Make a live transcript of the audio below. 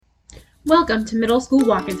Welcome to Middle School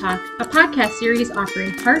Walk and Talk, a podcast series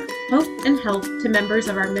offering heart, hope, and help to members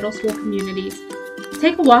of our middle school communities.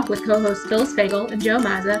 Take a walk with co-hosts Phyllis Fagel and Joe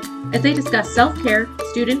Mazza as they discuss self-care,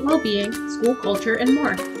 student well-being, school culture, and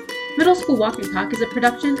more. Middle School Walk and Talk is a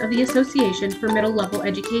production of the Association for Middle Level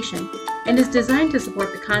Education and is designed to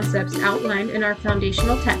support the concepts outlined in our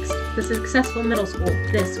foundational text, The Successful Middle School,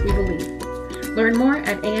 This We Believe. Learn more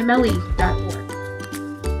at amle.org.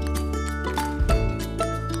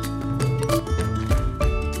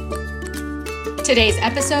 Today's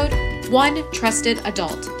episode, One Trusted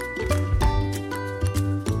Adult.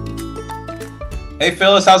 Hey,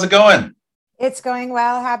 Phyllis, how's it going? It's going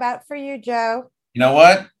well. How about for you, Joe? You know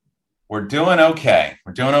what? We're doing okay.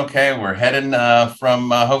 We're heading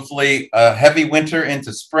from hopefully a heavy winter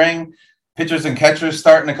into spring. Pitchers and catchers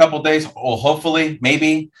start in a couple days. Well, hopefully,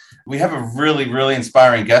 maybe. We have a really, really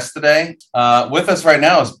inspiring guest today. With us right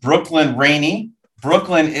now is Brooklyn Rainey.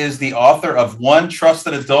 Brooklyn is the author of One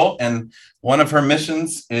Trusted Adult, and one of her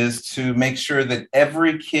missions is to make sure that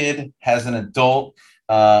every kid has an adult,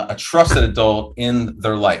 a trusted adult in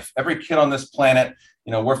their life. Every kid on this planet,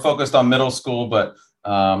 we're focused on middle school, but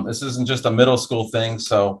this isn't just a middle school thing.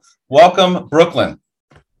 So welcome, Brooklyn.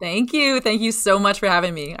 Thank you. Thank you so much for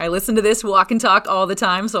having me. I listen to this walk and talk all the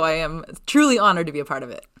time, so I am truly honored to be a part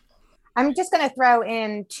of it. I'm just going to throw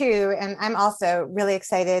in too, and I'm also really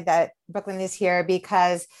excited that Brooklyn is here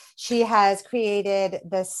because she has created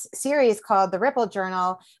this series called the Ripple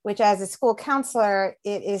Journal, which as a school counselor,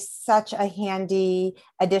 it is such a handy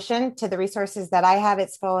addition to the resources that I have.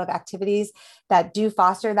 It's full of activities that do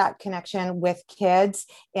foster that connection with kids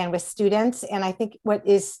and with students. And I think what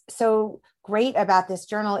is so great about this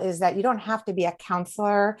journal is that you don't have to be a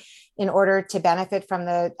counselor in order to benefit from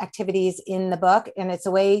the activities in the book. And it's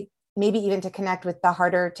a way maybe even to connect with the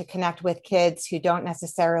harder to connect with kids who don't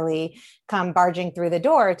necessarily come barging through the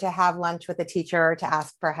door to have lunch with a teacher or to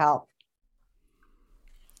ask for help.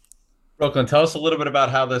 Brooklyn, tell us a little bit about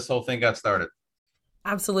how this whole thing got started.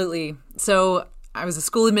 Absolutely. So I was a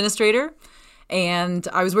school administrator and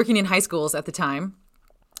I was working in high schools at the time.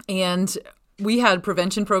 And we had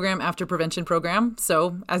prevention program after prevention program.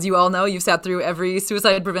 So as you all know, you've sat through every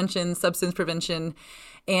suicide prevention, substance prevention.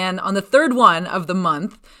 And on the third one of the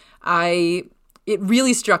month, it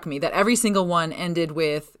really struck me that every single one ended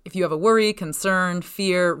with, if you have a worry, concern,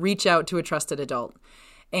 fear, reach out to a trusted adult.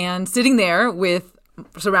 And sitting there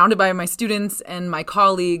surrounded by my students and my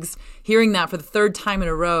colleagues, hearing that for the third time in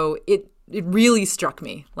a row, it really struck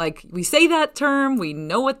me. Like, we say that term, we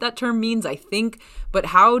know what that term means, I think, but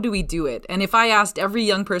how do we do it? And if I asked every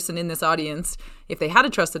young person in this audience if they had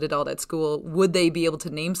a trusted adult at school, would they be able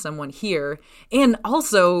to name someone here? And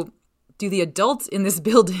also, do the adults in this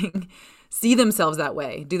building see themselves that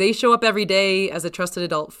way? Do they show up every day as a trusted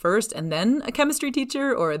adult first and then a chemistry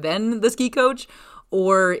teacher or then the ski coach?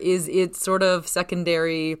 Or is it sort of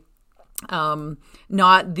secondary,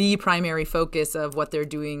 not the primary focus of what they're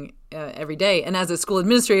doing every day? And as a school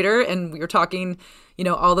administrator, and we were talking,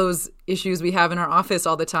 all those issues we have in our office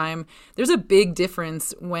all the time, there's a big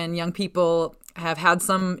difference when young people have had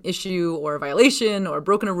some issue or a violation or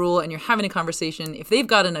broken a rule and you're having a conversation. If they've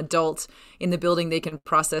got an adult in the building they can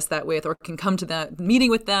process that with or can come to that meeting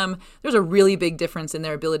with them, there's a really big difference in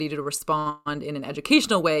their ability to respond in an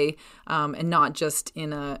educational way and not just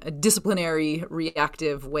in a disciplinary,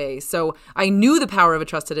 reactive way. So I knew the power of a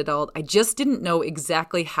trusted adult. I just didn't know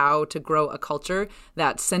exactly how to grow a culture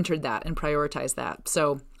that centered that and prioritized that.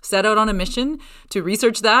 So set out on a mission to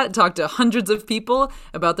research that, talk to hundreds of people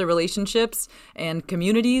about their relationships and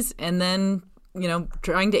communities, and then,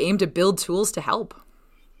 trying to aim to build tools to help.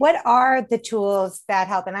 What are the tools that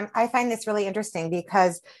help? And I find this really interesting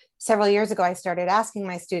because several years ago, I started asking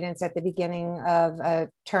my students at the beginning of a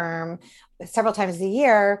term, several times a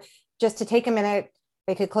year, just to take a minute.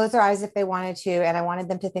 They could close their eyes if they wanted to, and I wanted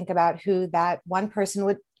them to think about who that one person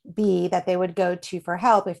would be that they would go to for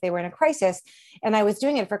help if they were in a crisis. And I was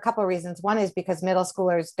doing it for a couple of reasons. One is because middle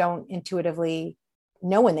schoolers don't intuitively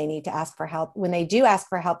know when they need to ask for help. When they do ask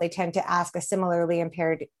for help, they tend to ask a similarly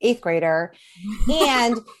impaired eighth grader.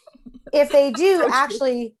 And if they do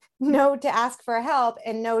actually know to ask for help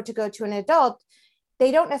and know to go to an adult,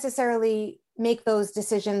 they don't necessarily make those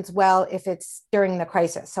decisions well if it's during the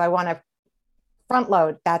crisis. So I want to front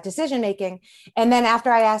load that decision making. And then after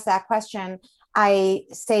I ask that question, I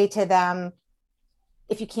say to them,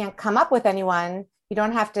 if you can't come up with anyone, you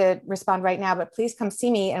don't have to respond right now, but please come see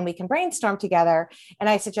me and we can brainstorm together. And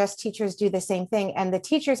I suggest teachers do the same thing. And the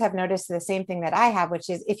teachers have noticed the same thing that I have, which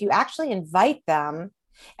is if you actually invite them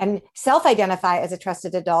and self-identify as a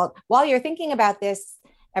trusted adult, while you're thinking about this,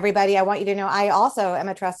 everybody, I want you to know I also am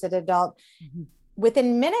a trusted adult.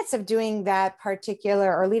 within minutes of doing that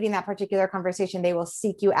particular or leading that particular conversation, they will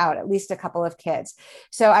seek you out, at least a couple of kids.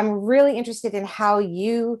 So I'm really interested in how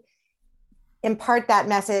you impart that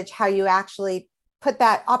message, how you actually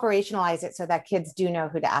operationalize it so that kids do know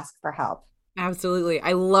who to ask for help. Absolutely.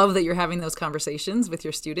 I love that you're having those conversations with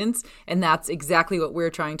your students, and that's exactly what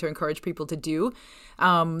we're trying to encourage people to do.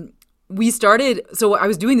 So I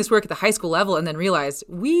was doing this work at the high school level and then realized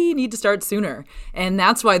we need to start sooner. And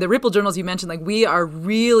that's why the Ripple journals you mentioned, like we are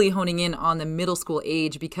really honing in on the middle school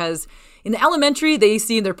age, because in the elementary,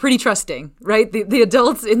 they're pretty trusting, right? The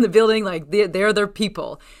adults in the building, like they're their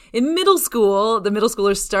people. In middle school, the middle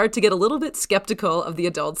schoolers start to get a little bit skeptical of the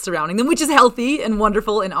adults surrounding them, which is healthy and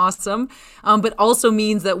wonderful and awesome, but also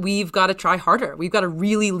means that we've got to try harder. We've got to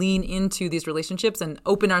really lean into these relationships and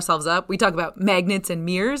open ourselves up. We talk about magnets and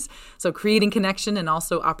mirrors, so creating connection and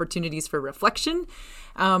also opportunities for reflection.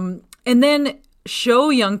 And then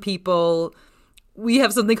show young people we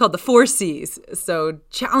have something called the 4 C's. So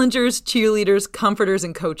challengers, cheerleaders, comforters,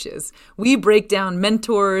 and coaches. We break down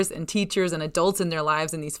mentors and teachers and adults in their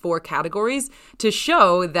lives in these 4 categories to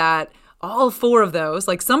show that all 4 of those,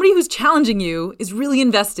 like somebody who's challenging you is really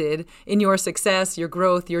invested in your success, your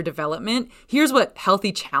growth, your development. Here's what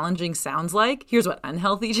healthy challenging sounds like. Here's what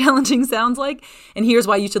unhealthy challenging sounds like. And here's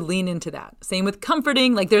why you should lean into that. Same with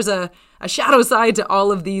comforting. Like there's a shadow side to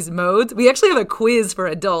all of these modes. We actually have a quiz for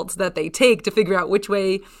adults that they take to figure out which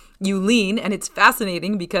way you lean. And it's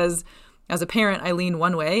fascinating because as a parent, I lean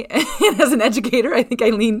one way. And as an educator, I think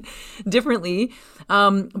I lean differently.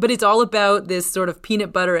 But it's all about this sort of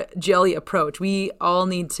peanut butter jelly approach. We all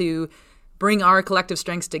need to bring our collective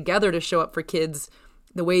strengths together to show up for kids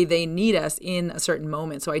the way they need us in a certain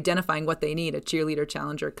moment. So identifying what they need, a cheerleader,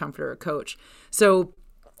 challenger, comforter, or coach. So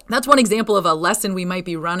that's one example of a lesson we might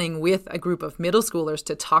be running with a group of middle schoolers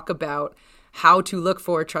to talk about how to look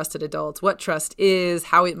for trusted adults, what trust is,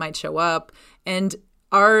 how it might show up. And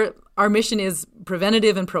our mission is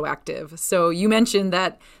preventative and proactive. So you mentioned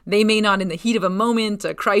that they may not in the heat of a moment,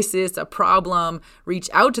 a crisis, a problem, reach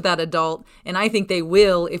out to that adult. And I think they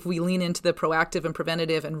will if we lean into the proactive and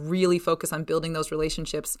preventative and really focus on building those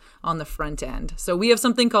relationships on the front end. So we have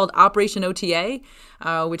something called Operation OTA,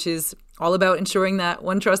 which is all about ensuring that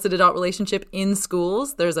one trusted adult relationship in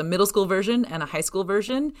schools. There's a middle school version and a high school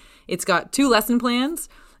version. It's got 2 lesson plans.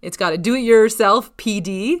 It's got a do-it-yourself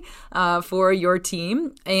PD for your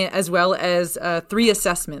team, as well as 3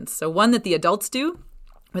 assessments. So one that the adults do,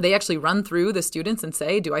 where they actually run through the students and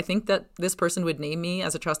say, do I think that this person would name me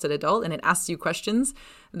as a trusted adult? And it asks you questions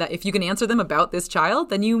that if you can answer them about this child,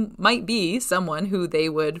 then you might be someone who they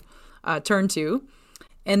would turn to.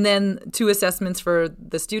 And then 2 assessments for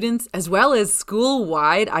the students, as well as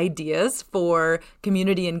school-wide ideas for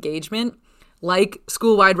community engagement, like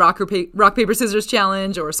school-wide rock, paper, scissors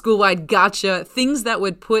challenge or school-wide gotcha, things that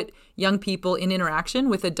would put young people in interaction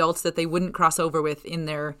with adults that they wouldn't cross over with in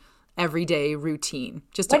their everyday routine,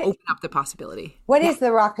 just to open up the possibility. What is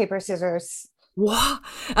the rock, paper, scissors? Wow.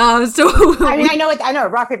 I know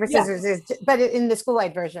rock, paper, scissors is, but in the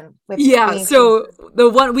school-wide version. So the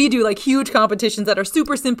one we do, like huge competitions that are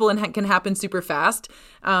super simple and can happen super fast.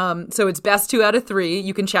 So it's best 2 out of 3.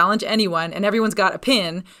 You can challenge anyone and everyone's got a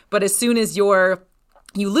pin, but as soon as you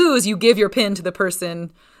lose, you give your pin to the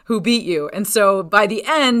person who beat you. And so by the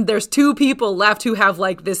end, there's 2 people left who have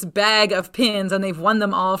like this bag of pins and they've won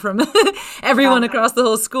them all from everyone across the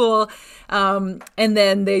whole school. And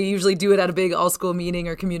then they usually do it at a big all-school meeting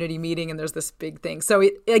or community meeting, and there's this big thing. So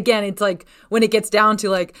it's like when it gets down to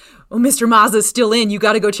like, oh, Mr. Mazza's still in, you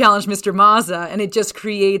got to go challenge Mr. Mazza. And it just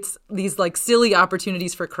creates these like silly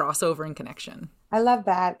opportunities for crossover and connection. I love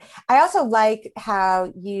that. I also like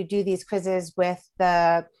how you do these quizzes with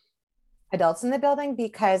the adults in the building,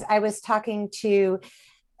 because I was talking to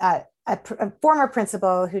a former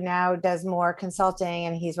principal who now does more consulting,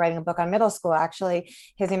 and he's writing a book on middle school. Actually,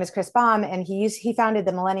 his name is Chris Baum, and he founded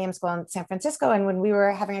the Millennium School in San Francisco. And when we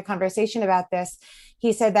were having a conversation about this,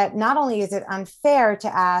 he said that not only is it unfair to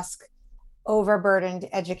ask overburdened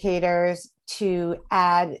educators to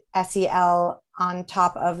add SEL on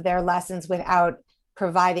top of their lessons without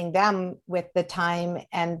providing them with the time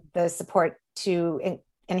and the support to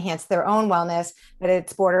enhance their own wellness, but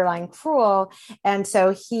it's borderline cruel. And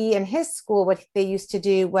so he and his school, what they used to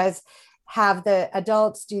do was have the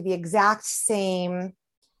adults do the exact same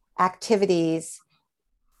activities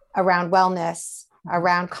around wellness,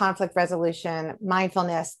 around conflict resolution,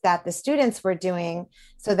 mindfulness that the students were doing,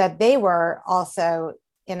 so that they were also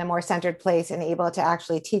in a more centered place and able to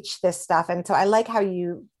actually teach this stuff. And so I like how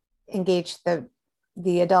you engage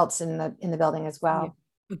the adults in the building as well.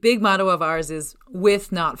 A big motto of ours is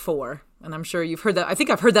with, not for. And I'm sure you've heard that. I think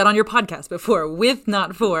I've heard that on your podcast before, with,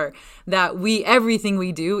 not for, that everything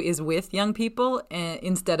we do is with young people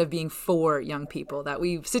instead of being for young people, that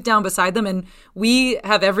we sit down beside them, and we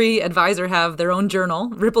have every advisor have their own journal,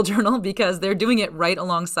 Ripple Journal, because they're doing it right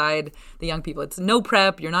alongside the young people. It's no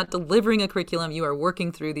prep. You're not delivering a curriculum. You are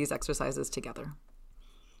working through these exercises together.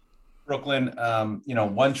 Brooklyn,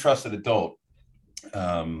 one trusted adult.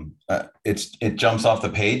 It jumps off the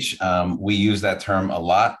page. We use that term a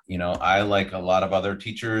lot. I, like a lot of other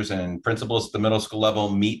teachers and principals at the middle school level,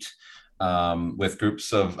 meet with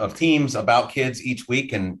groups of teams about kids each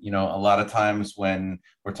week. And, a lot of times when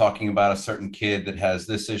we're talking about a certain kid that has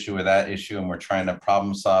this issue or that issue, and we're trying to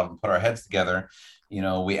problem solve and put our heads together,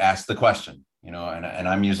 we ask the question, and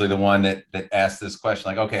I'm usually the one that asks this question,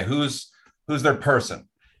 like, okay, who's their person?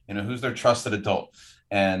 Who's their trusted adult?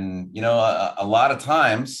 And, a lot of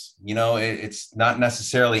times, it's not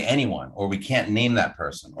necessarily anyone, or we can't name that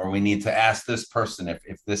person, or we need to ask this person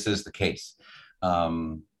if this is the case.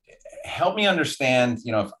 Help me understand,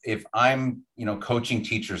 if I'm, coaching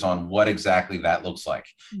teachers on what exactly that looks like.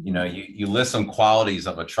 You list some qualities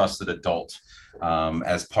of a trusted adult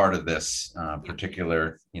as part of this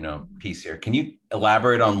particular, piece here. Can you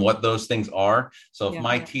elaborate on what those things are? So if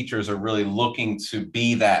my teachers are really looking to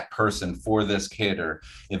be that person for this kid or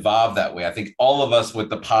evolve that way, I think all of us with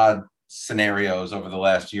the pod scenarios over the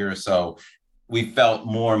last year or so, we felt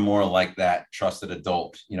more and more like that trusted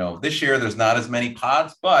adult. This year there's not as many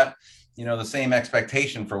pods, but the same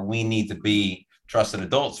expectation for we need to be trusted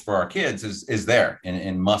adults for our kids is there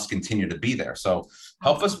and must continue to be there. So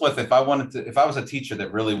help us with, if I was a teacher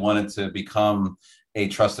that really wanted to become a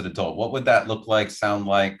trusted adult, what would that look like, sound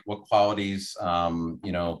like? What qualities, come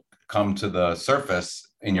to the surface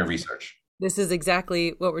in your research? This is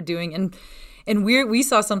exactly what we're doing. And we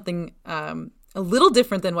saw something a little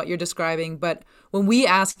different than what you're describing. But when we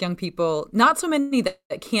ask young people, not so many that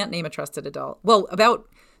can't name a trusted adult. Well, about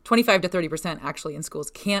 25 to 30% actually in schools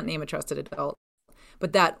can't name a trusted adult.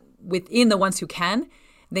 But that within the ones who can,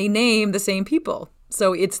 they name the same people.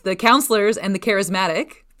 So it's the counselors and the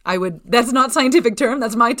charismatic. That's not a scientific term,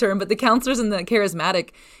 that's my term, but the counselors and the charismatic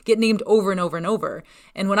get named over and over and over.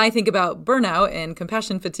 And when I think about burnout and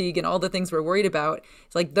compassion fatigue and all the things we're worried about,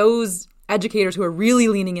 it's like those educators who are really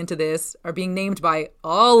leaning into this are being named by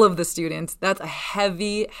all of the students. That's a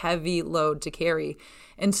heavy, heavy load to carry.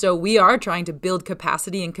 And so we are trying to build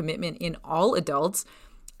capacity and commitment in all adults,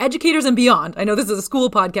 educators and beyond. I know this is a school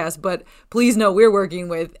podcast, but please know we're working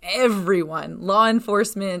with everyone, law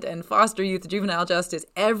enforcement and foster youth, juvenile justice,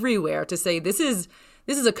 everywhere, to say this is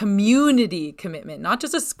a community commitment, not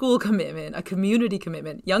just a school commitment, a community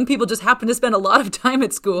commitment. Young people just happen to spend a lot of time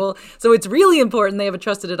at school, so it's really important they have a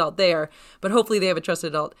trusted adult there, but hopefully they have a trusted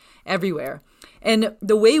adult everywhere. And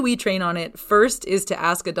the way we train on it first is to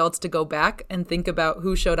ask adults to go back and think about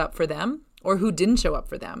who showed up for them or who didn't show up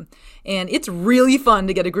for them. And it's really fun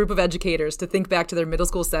to get a group of educators to think back to their middle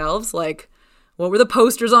school selves, like, what were the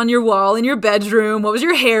posters on your wall in your bedroom? What was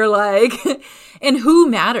your hair like? And who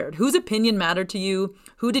mattered? Whose opinion mattered to you?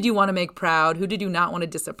 Who did you want to make proud? Who did you not want to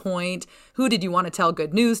disappoint? Who did you want to tell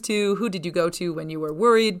good news to? Who did you go to when you were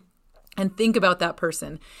worried? And think about that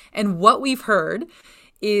person. And what we've heard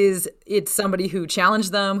is it's somebody who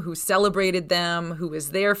challenged them, who celebrated them, who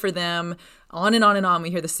was there for them, on and on and on.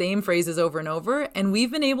 We hear the same phrases over and over. And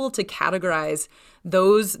we've been able to categorize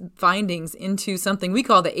those findings into something we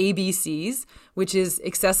call the ABCs, which is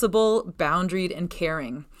accessible, boundaried, and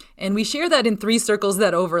caring. And we share that in 3 circles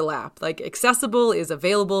that overlap. Like accessible is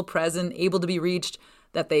available, present, able to be reached,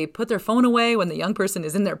 that they put their phone away when the young person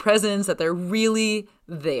is in their presence, that they're really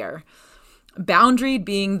there. Boundaried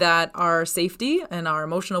being that our safety and our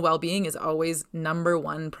emotional well-being is always number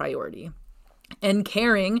 1 priority. And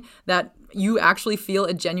caring, that you actually feel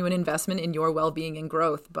a genuine investment in your well-being and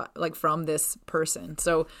growth, but like from this person.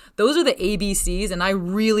 So those are the ABCs. And I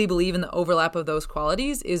really believe in the overlap of those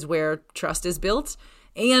qualities is where trust is built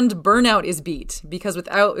and burnout is beat, because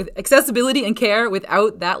without accessibility and care,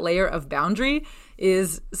 without that layer of boundary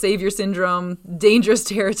is savior syndrome, dangerous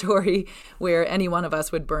territory where any one of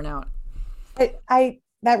us would burn out.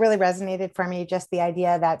 That really resonated for me, just the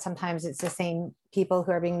idea that sometimes it's the same people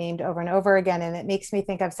who are being named over and over again. And it makes me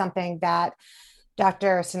think of something that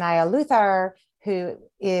Dr. Sanaya Luthar, who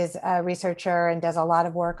is a researcher and does a lot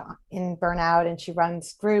of work in burnout, and she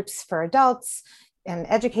runs groups for adults and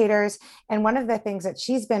educators. And one of the things that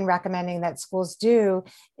she's been recommending that schools do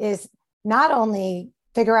is not only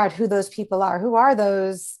figure out who those people are, who are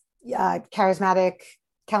those charismatic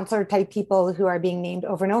counselor type people who are being named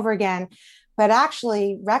over and over again, but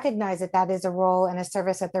actually recognize that that is a role and a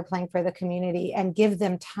service that they're playing for the community and give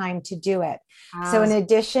them time to do it. So in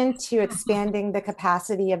addition to expanding the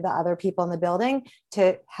capacity of the other people in the building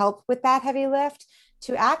to help with that heavy lift,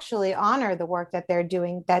 to actually honor the work that they're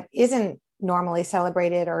doing that isn't normally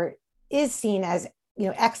celebrated or is seen as,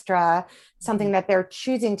 extra, something that they're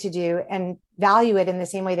choosing to do, and value it in the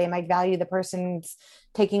same way they might value the person's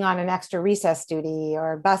taking on an extra recess duty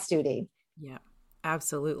or bus duty. Yeah,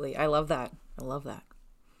 absolutely. I love that.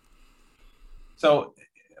 So,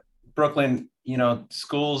 Brooklyn,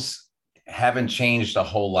 schools haven't changed a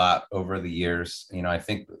whole lot over the years. I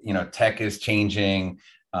think, tech is changing.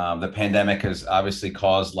 The pandemic has obviously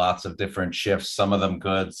caused lots of different shifts, some of them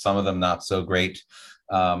good, some of them not so great.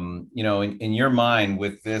 In your mind,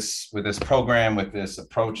 with this program, with this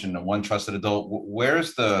approach and the One Trusted Adult,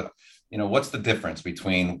 where's what's the difference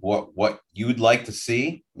between what you'd like to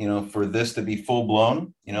see, for this to be full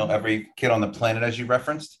blown, every kid on the planet, as you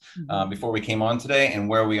referenced, before we came on today, and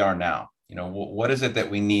where we are now? What is it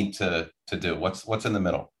that we need to do? What's in the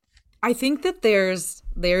middle? I think that there's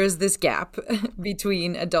this gap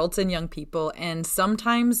between adults and young people, and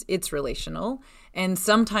sometimes it's relational and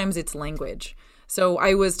sometimes it's language. So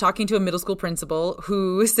I was talking to a middle school principal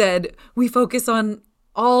who said, we focus on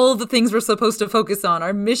all the things we're supposed to focus on.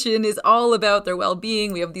 Our mission is all about their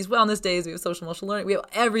well-being. We have these wellness days, we have social emotional learning, we have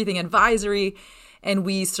everything, advisory. And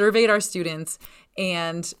we surveyed our students,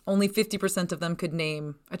 and only 50% of them could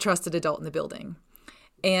name a trusted adult in the building.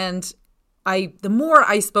 And the more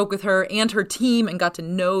I spoke with her and her team and got to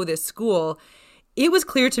know this school, it was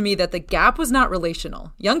clear to me that the gap was not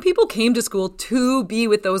relational. Young people came to school to be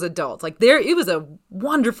with those adults. It was a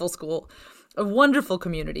wonderful school, a wonderful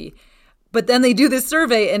community. But then they do this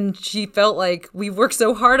survey, and she felt like we've worked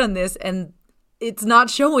so hard on this and it's not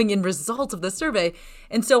showing in results of the survey.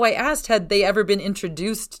 And so I asked, had they ever been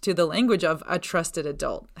introduced to the language of a trusted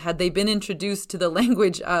adult? Had they been introduced to the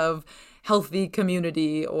language of healthy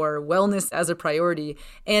community or wellness as a priority?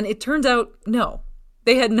 And it turns out, no,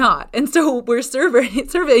 they had not. And so we're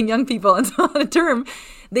surveying young people on a term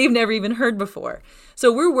they've never even heard before.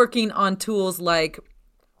 So we're working on tools like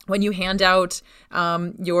when you hand out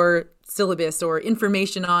your syllabus or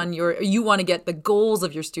information on you want to get the goals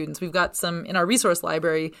of your students. We've got some in our resource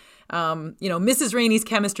library, Mrs. Rainey's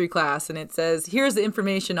chemistry class, and it says, here's the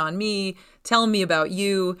information on me, tell me about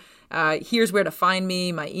you, here's where to find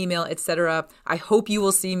me, my email, etc. I hope you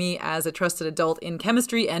will see me as a trusted adult in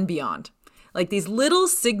chemistry and beyond. Like these little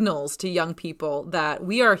signals to young people that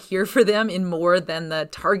we are here for them in more than the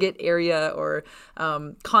target area or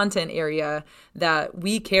content area, that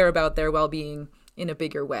we care about their well-being in a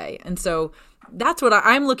bigger way. And so that's what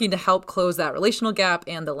I'm looking to help close, that relational gap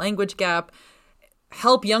and the language gap,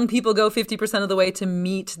 help young people go 50% of the way to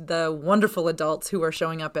meet the wonderful adults who are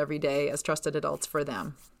showing up every day as trusted adults for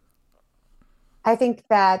them. I think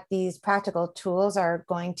that these practical tools are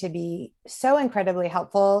going to be so incredibly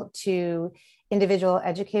helpful to individual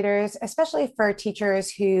educators, especially for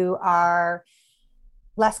teachers who are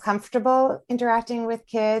less comfortable interacting with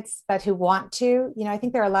kids, but who want to. I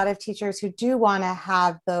think there are a lot of teachers who do want to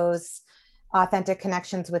have those authentic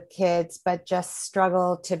connections with kids, but just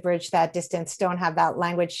struggle to bridge that distance, don't have that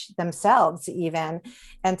language themselves even.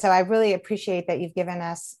 And so I really appreciate that you've given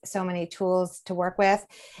us so many tools to work with.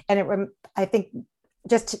 And I think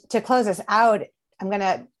just to close us out, I'm going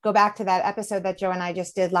to go back to that episode that Joe and I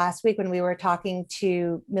just did last week when we were talking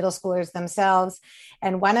to middle schoolers themselves.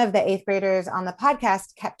 And one of the 8th graders on the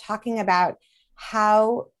podcast kept talking about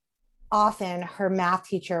how often her math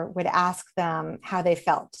teacher would ask them how they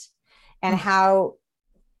felt, and how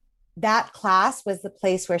that class was the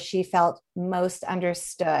place where she felt most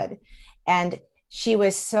understood. And she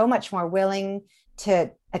was so much more willing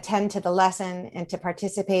to attend to the lesson and to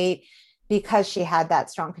participate because she had that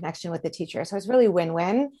strong connection with the teacher. So it's really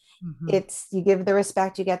win-win. Mm-hmm. It's, you give the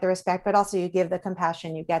respect, you get the respect, but also you give the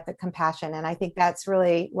compassion, you get the compassion. And I think that's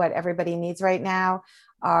really what everybody needs right now,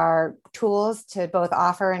 are tools to both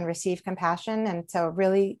offer and receive compassion. And so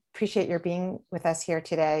really appreciate your being with us here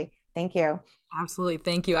today. Thank you. Absolutely.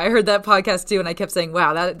 Thank you. I heard that podcast too, and I kept saying,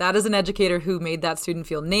 wow, that is an educator who made that student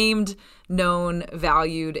feel named, known,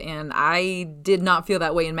 valued, and I did not feel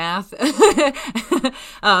that way in math.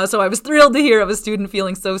 So I was thrilled to hear of a student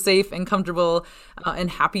feeling so safe and comfortable and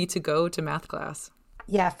happy to go to math class.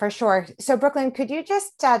 Yeah, for sure. So Brooklyn, could you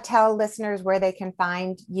just tell listeners where they can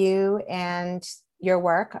find you and your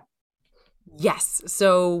work? Yes.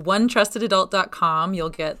 So onetrustedadult.com, you'll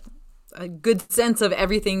get a good sense of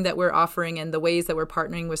everything that we're offering and the ways that we're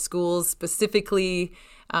partnering with schools, specifically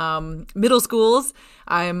middle schools.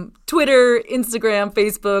 I'm Twitter, Instagram,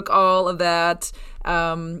 Facebook, all of that.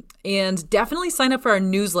 And definitely sign up for our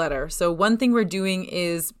newsletter. So one thing we're doing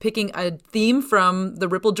is picking a theme from the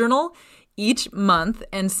Ripple Journal each month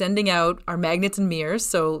and sending out our magnets and mirrors.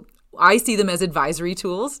 So I see them as advisory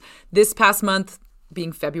tools. This past month,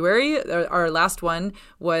 being February, our last one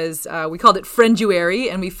was, we called it Frienduary,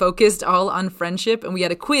 and we focused all on friendship. And we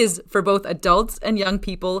had a quiz for both adults and young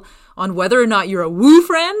people on whether or not you're a woo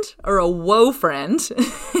friend or a woe friend.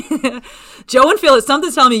 Joe and Phil,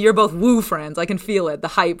 something's telling me you're both woo friends. I can feel it, the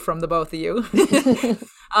hype from the both of you.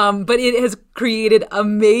 But it has created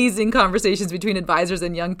amazing conversations between advisors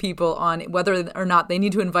and young people on whether or not they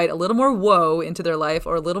need to invite a little more woe into their life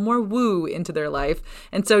or a little more woo into their life.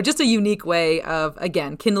 And so just a unique way of,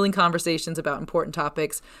 again, kindling conversations about important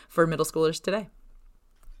topics for middle schoolers today.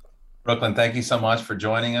 Brooklyn, thank you so much for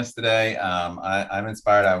joining us today. I'm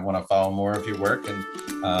inspired. I want to follow more of your work, and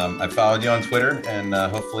I followed you on Twitter, and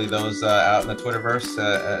hopefully those out in the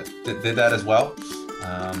Twitterverse did that as well.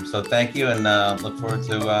 So thank you, and look forward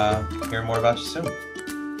to hearing more about you soon.